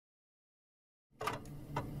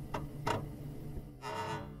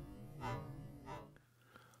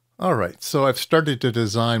All right, so I've started to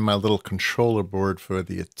design my little controller board for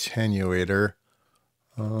the attenuator.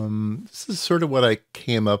 This is sort of what I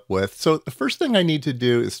came up with. So the first thing I need to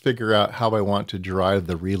do is figure out how I want to drive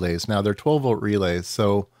the relays. Now they're 12-volt relays,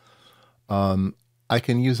 so I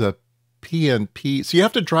can use a PNP. So you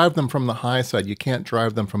have to drive them from the high side. You can't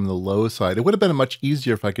drive them from the low side. It would have been much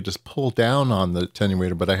easier if I could just pull down on the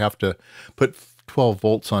attenuator, but I have to put 12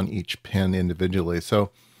 volts on each pin individually.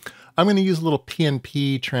 So I'm going to use a little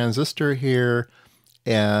PNP transistor here,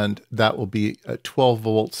 and that will be 12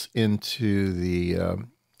 volts into the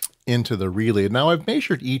relay. Now I've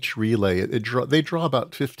measured each relay. They draw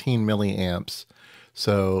about 15 milliamps,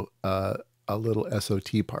 so a little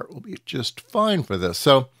SOT part will be just fine for this.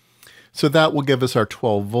 So that will give us our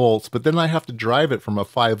 12 volts, but then I have to drive it from a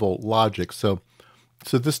 5-volt logic. So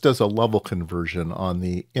this does a level conversion. On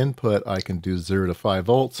the input, I can do 0 to 5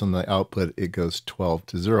 volts, and the output, it goes 12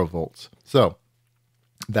 to 0 volts. So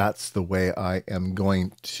that's the way I am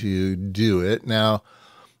going to do it. Now,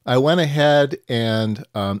 I went ahead and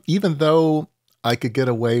even though I could get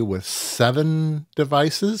away with 7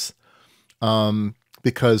 devices,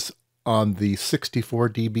 because on the 64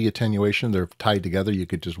 dB attenuation, they're tied together, you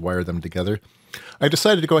could just wire them together, I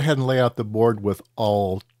decided to go ahead and lay out the board with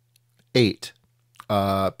all 8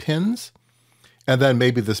 pins, and then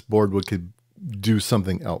maybe this board could do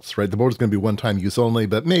something else, right? The board is going to be one-time use only,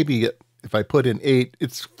 but maybe if I put in 8,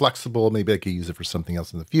 it's flexible. Maybe I could use it for something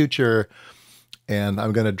else in the future. And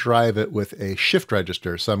I'm going to drive it with a shift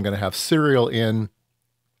register. So I'm going to have serial in,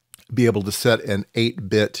 be able to set an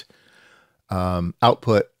 8-bit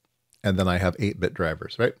output, and then I have 8-bit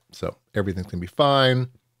drivers, right? So everything's going to be fine.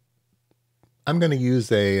 I'm going to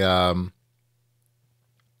use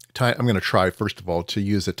I'm going to try, first of all, to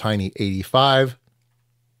use a tiny 85.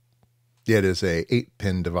 It is a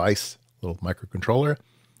 8-pin device, little microcontroller.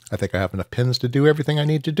 I think I have enough pins to do everything I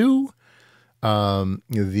need to do.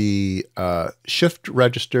 The shift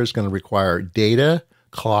register is going to require data,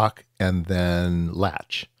 clock, and then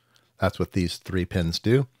latch. That's what these 3 pins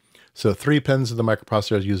do. So 3 pins of the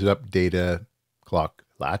microprocessor use it up: data, clock,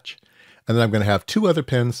 latch. And then I'm going to have 2 other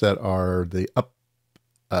pins that are the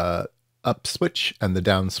up switch and the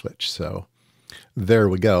down switch. So there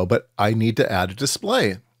we go. But I need to add a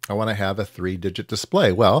display. I want to have a 3-digit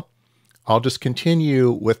display. Well, I'll just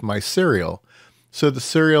continue with my serial. So the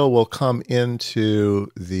serial will come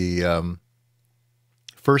into the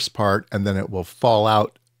first part, and then it will fall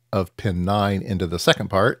out of pin 9 into the second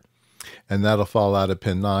part, and that'll fall out of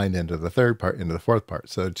pin 9 into the third part, into the fourth part.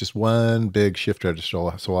 So just one big shift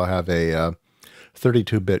register. So I'll have a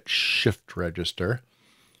 32-bit shift register,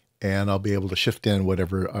 and I'll be able to shift in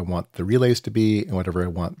whatever I want the relays to be and whatever I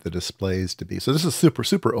want the displays to be. So this is super,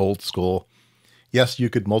 super old school. Yes,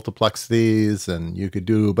 you could multiplex these, and you could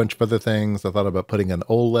do a bunch of other things. I thought about putting an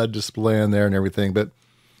OLED display in there and everything, but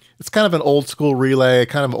it's kind of an old school relay,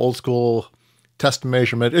 kind of old school test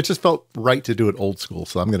measurement. It just felt right to do it old school,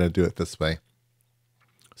 so I'm going to do it this way.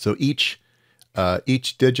 So each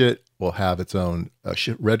digit will have its own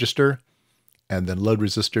register, and then load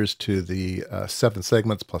resistors to the 7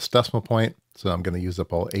 segments plus decimal point. So I'm going to use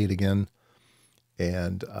up all 8 again,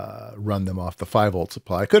 and run them off the 5-volt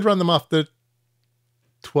supply. I could run them off the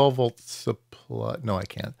 12-volt supply. No, I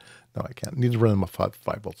can't. No, I can't. I need to run them off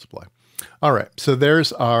 5-volt supply. All right, so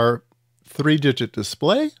there's our 3-digit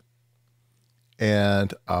display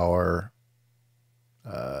and our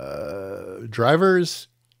drivers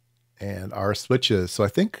and our switches. So I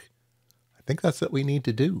think that's what we need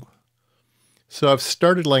to do. So I've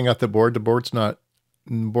started laying out the board. The board's not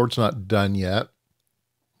done yet,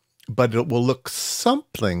 but it will look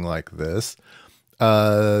something like this.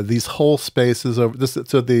 These whole spaces over this,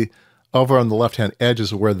 so over on the left-hand edge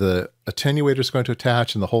is where the attenuator is going to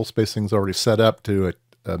attach, and the whole spacing is already set up to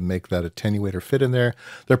make that attenuator fit in there.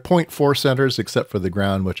 They're 0.4 centers, except for the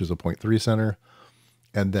ground, which is a 0.3 center.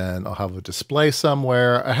 And then I'll have a display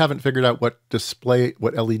somewhere. I haven't figured out what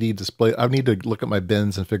LED display. I need to look at my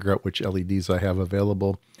bins and figure out which LEDs I have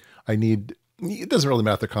available. It doesn't really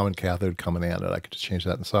matter, common cathode, common anode. I could just change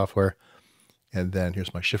that in software. And then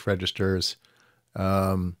here's my shift registers.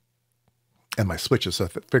 And my switches. So I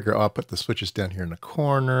figure I'll put the switches down here in the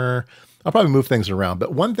corner. I'll probably move things around.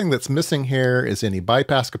 But one thing that's missing here is any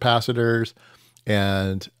bypass capacitors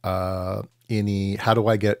and how do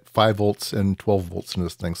I get 5 volts and 12 volts in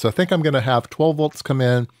this thing. So I think I'm going to have 12 volts come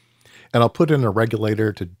in, and I'll put in a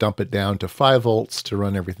regulator to dump it down to 5 volts to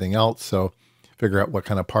run everything else. So figure out what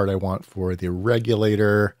kind of part I want for the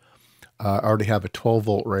regulator. I already have a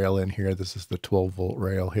 12-volt rail in here. This is the 12-volt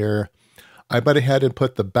rail here. I went ahead and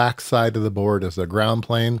put the back side of the board as a ground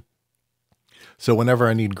plane. So whenever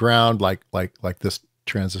I need ground, like this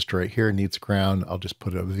transistor right here needs ground. I'll just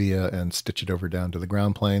put a via and stitch it over down to the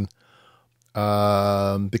ground plane.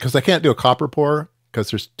 Because I can't do a copper pour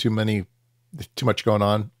because there's too much going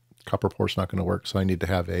on. Copper pour is not going to work, so I need to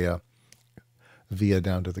have a via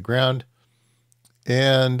down to the ground.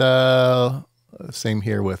 And same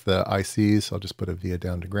here with the ICs. I'll just put a via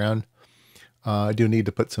down to ground. I do need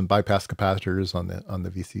to put some bypass capacitors on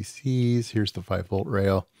the VCCs. Here's the 5-volt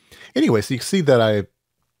rail. Anyway, so you can see that I've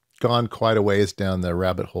gone quite a ways down the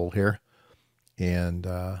rabbit hole here. And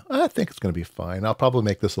I think it's going to be fine. I'll probably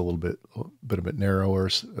make this a bit narrower,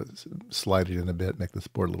 slide it in a bit, make this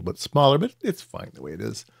board a little bit smaller, but it's fine the way it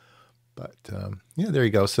is. But yeah, there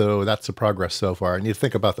you go. So that's the progress so far. I need to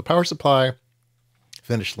think about the power supply,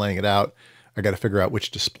 finish laying it out. I got to figure out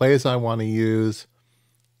which displays I want to use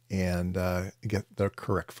and get the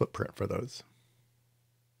correct footprint for those.